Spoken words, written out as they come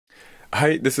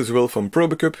Hi, this is Will from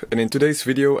ProBackup, and in today's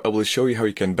video I will show you how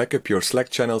you can backup your Slack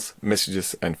channels,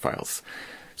 messages and files.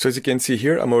 So as you can see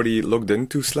here, I'm already logged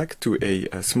into Slack to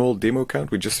a small demo account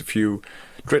with just a few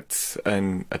threads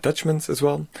and attachments as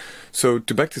well. So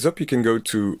to back this up, you can go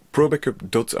to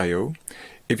probackup.io.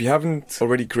 If you haven't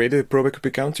already created a ProBackup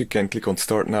account, you can click on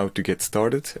Start Now to get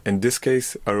started. In this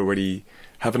case, I already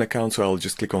have an account, so I'll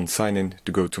just click on Sign In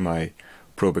to go to my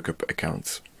ProBackup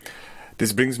account.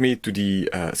 This brings me to the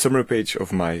summary page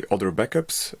of my other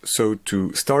backups. So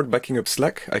to start backing up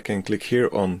Slack, I can click here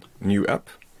on New App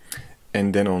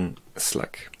and then on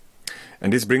Slack.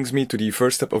 And this brings me to the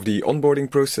first step of the onboarding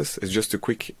process. It's just a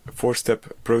quick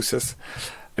 4-step process.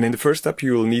 And in the first step,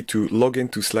 you will need to log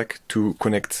into Slack to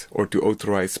connect or to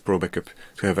authorize ProBackup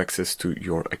to have access to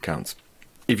your account.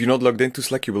 If you're not logged into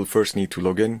Slack, you will first need to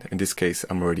log in. In this case,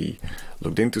 I'm already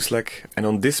logged into Slack. And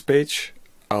on this page,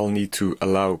 I'll need to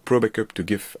allow ProBackup to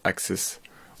give access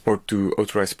or to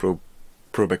authorize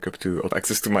ProBackup to have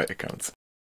access to my account.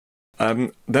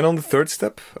 Then on the third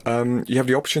step, you have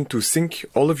the option to sync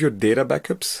all of your data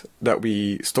backups that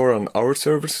we store on our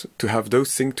servers to have those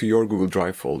synced to your Google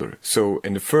Drive folder. So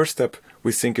in the first step,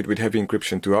 we sync it with heavy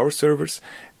encryption to our servers.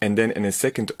 And then in a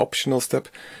second optional step,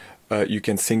 you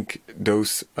can sync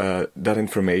that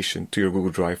information to your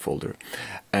Google Drive folder.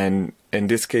 And in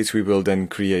this case, we will then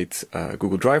create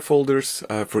Google Drive folders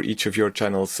for each of your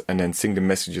channels and then sync the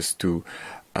messages to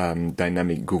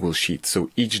dynamic Google Sheets. So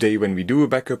each day when we do a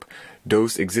backup,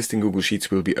 those existing Google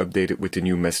Sheets will be updated with the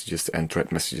new messages and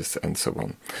thread messages and so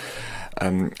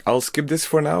on. I'll skip this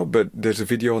for now, but there's a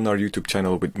video on our YouTube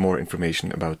channel with more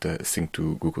information about the sync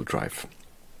to Google Drive.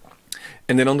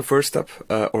 And then on the first step,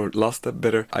 or last step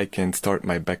better, I can start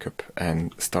my backup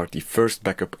and start the first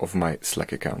backup of my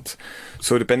Slack account.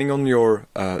 So depending on your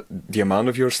the amount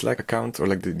of your Slack account, or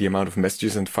like the amount of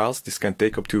messages and files, this can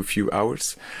take up to a few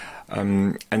hours.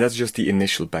 And that's just the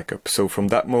initial backup. So from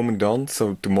that moment on,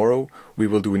 so tomorrow, we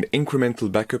will do an incremental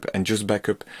backup and just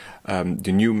backup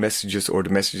the new messages or the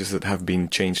messages that have been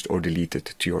changed or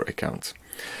deleted to your account.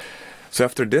 So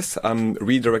after this, I'm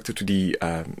redirected to the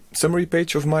summary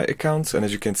page of my account. And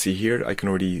as you can see here, I can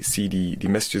already see the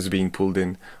messages being pulled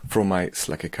in from my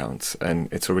Slack account.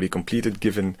 And it's already completed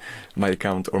given my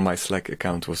account or my Slack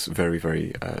account was very,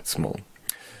 very small.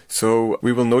 So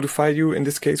we will notify you in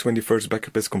this case when the first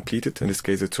backup is completed. In this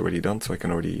case, it's already done, so I can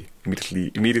already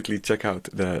immediately check out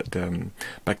the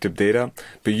backed up data.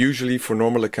 But usually for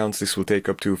normal accounts, this will take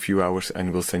up to a few hours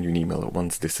and we'll send you an email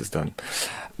once this is done.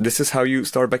 This is how you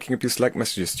start backing up your Slack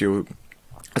messages.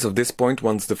 As of this point,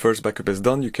 once the first backup is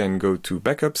done, you can go to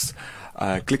Backups,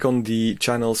 click on the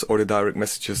channels or the direct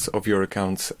messages of your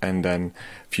accounts, and then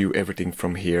view everything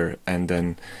from here. And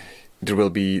then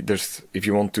if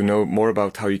you want to know more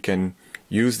about how you can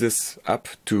use this app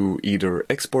to either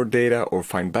export data or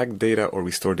find back data or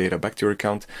restore data back to your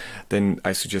account, then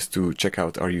I suggest to check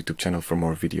out our YouTube channel for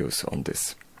more videos on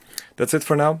this. That's it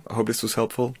for now. I hope this was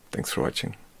helpful. Thanks for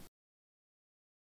watching.